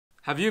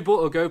Have you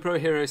bought a GoPro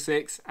Hero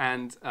 6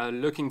 and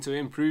looking to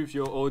improve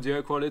your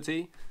audio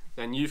quality?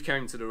 Then you've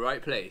come to the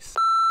right place.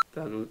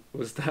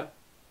 Was that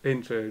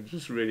intro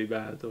just really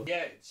bad? Or?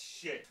 Yeah, it's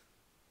shit.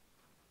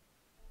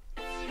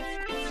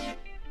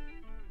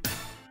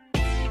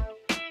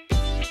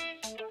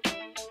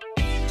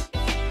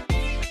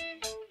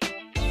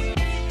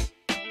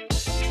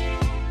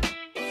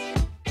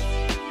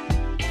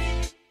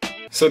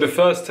 So the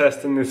first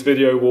test in this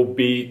video will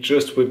be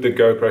just with the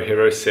GoPro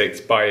Hero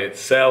 6 by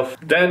itself.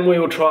 Then we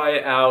will try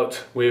it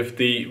out with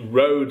the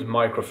Rode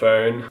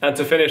microphone. And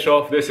to finish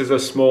off, this is a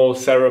small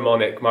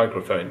ceremonic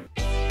microphone.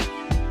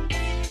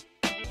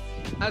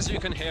 As you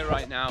can hear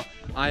right now,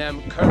 I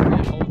am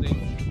currently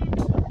holding...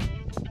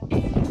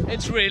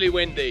 It's really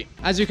windy.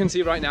 As you can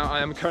see right now, I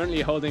am currently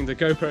holding the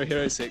GoPro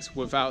Hero 6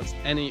 without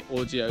any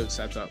audio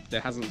setup.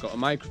 There hasn't got a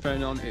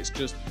microphone on, it's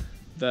just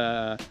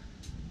the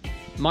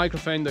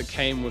microphone that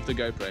came with the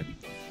GoPro.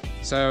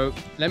 So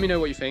let me know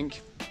what you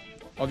think.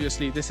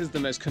 Obviously this is the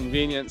most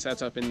convenient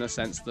setup in the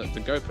sense that the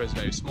GoPro is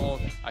very small.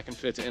 I can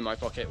fit it in my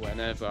pocket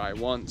whenever I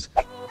want.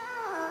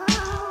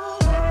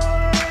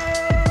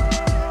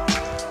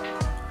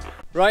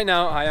 Right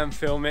now I am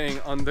filming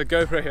on the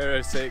GoPro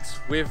Hero 6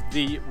 with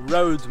the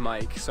Rode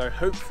mic, so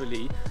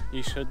hopefully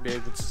you should be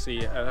able to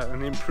see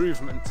an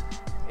improvement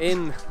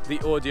in the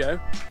audio.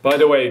 By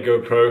the way,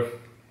 GoPro,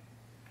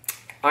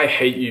 I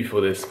hate you for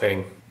this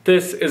thing.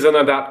 This is an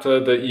adapter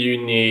that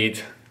you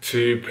need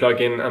to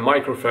plug in a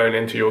microphone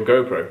into your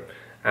GoPro,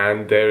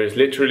 and there is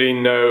literally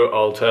no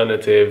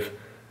alternative.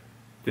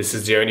 This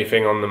is the only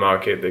thing on the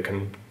market that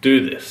can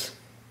do this.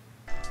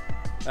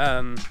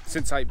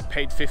 Since I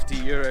paid 50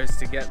 euros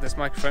to get this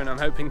microphone, I'm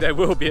hoping there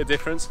will be a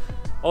difference.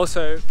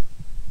 Also,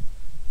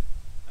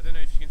 I don't know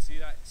if you can see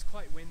that, it's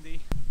quite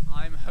windy.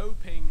 I'm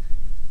hoping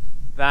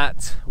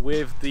that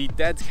with the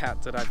dead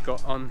cat that I've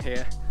got on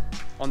here,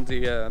 on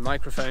the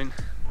microphone,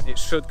 it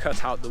should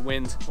cut out the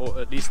wind, or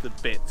at least a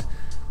bit.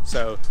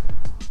 So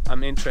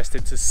I'm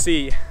interested to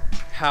see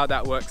how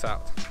that works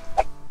out.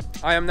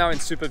 I am now in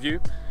super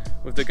view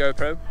with the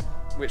GoPro,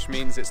 which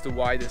means it's the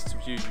widest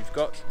view you've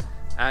got,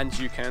 and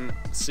you can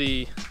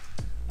see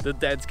the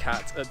dead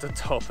cat at the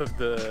top of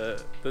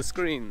the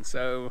screen.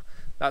 So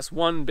that's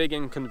one big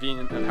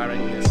inconvenience of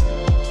having this.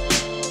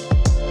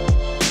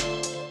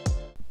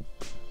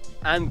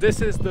 And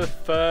this is the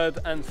third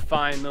and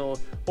final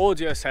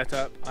audio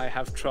setup I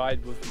have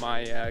tried with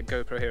my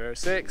GoPro Hero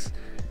 6,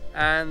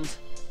 and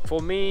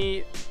for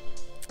me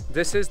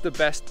this is the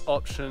best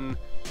option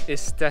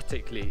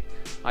aesthetically.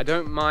 I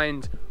don't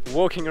mind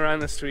walking around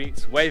the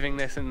streets waving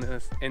this in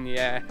the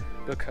air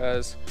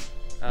because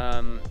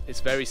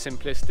it's very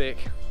simplistic.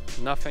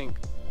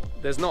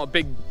 There's not a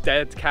big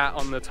dead cat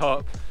on the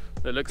top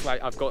that looks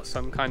like I've got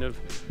some kind of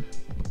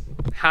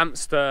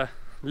hamster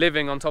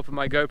living on top of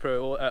my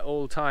GoPro at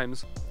all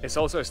times. It's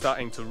also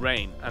starting to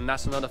rain, and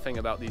that's another thing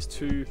about these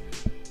two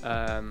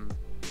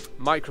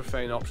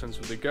microphone options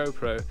with the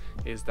GoPro,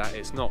 is that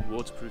it's not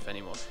waterproof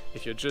anymore.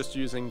 If you're just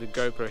using the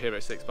GoPro Hero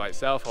 6 by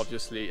itself,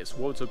 obviously it's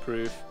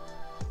waterproof,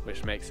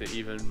 which makes it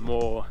even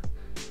more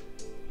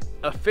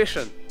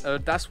efficient.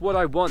 That's what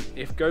I want.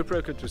 If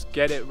GoPro could just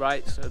get it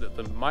right so that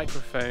the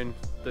microphone,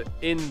 the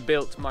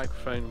inbuilt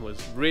microphone,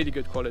 was really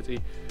good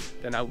quality,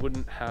 then I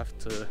wouldn't have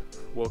to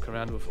walk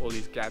around with all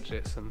these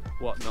gadgets and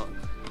whatnot,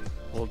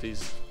 all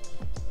these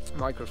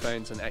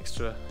microphones and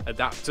extra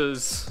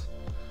adapters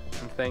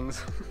and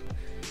things.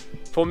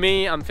 For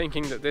me, I'm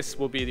thinking that this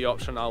will be the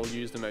option I'll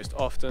use the most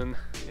often.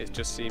 It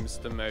just seems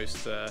the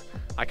most,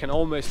 I can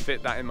almost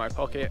fit that in my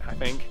pocket, I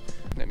think.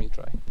 Let me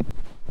try.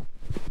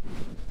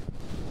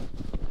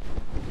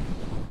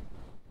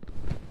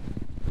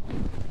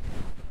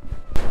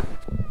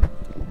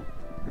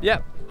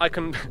 Yep, I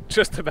can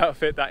just about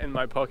fit that in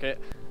my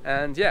pocket.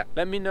 And yeah,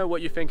 let me know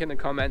what you think in the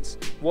comments.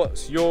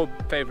 What's your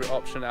favorite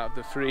option out of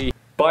the three?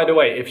 By the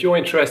way, if you're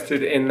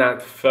interested in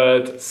that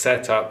third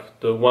setup,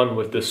 the one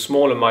with the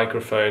smaller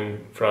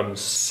microphone from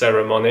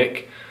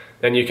Ceremonic,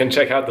 then you can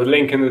check out the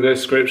link in the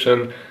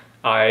description.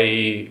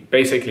 I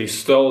basically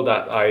stole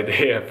that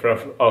idea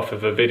off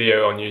of a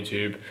video on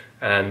YouTube,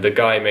 and the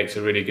guy makes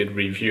a really good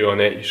review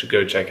on it. You should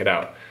go check it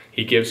out.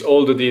 He gives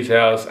all the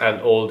details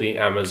and all the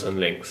Amazon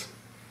links.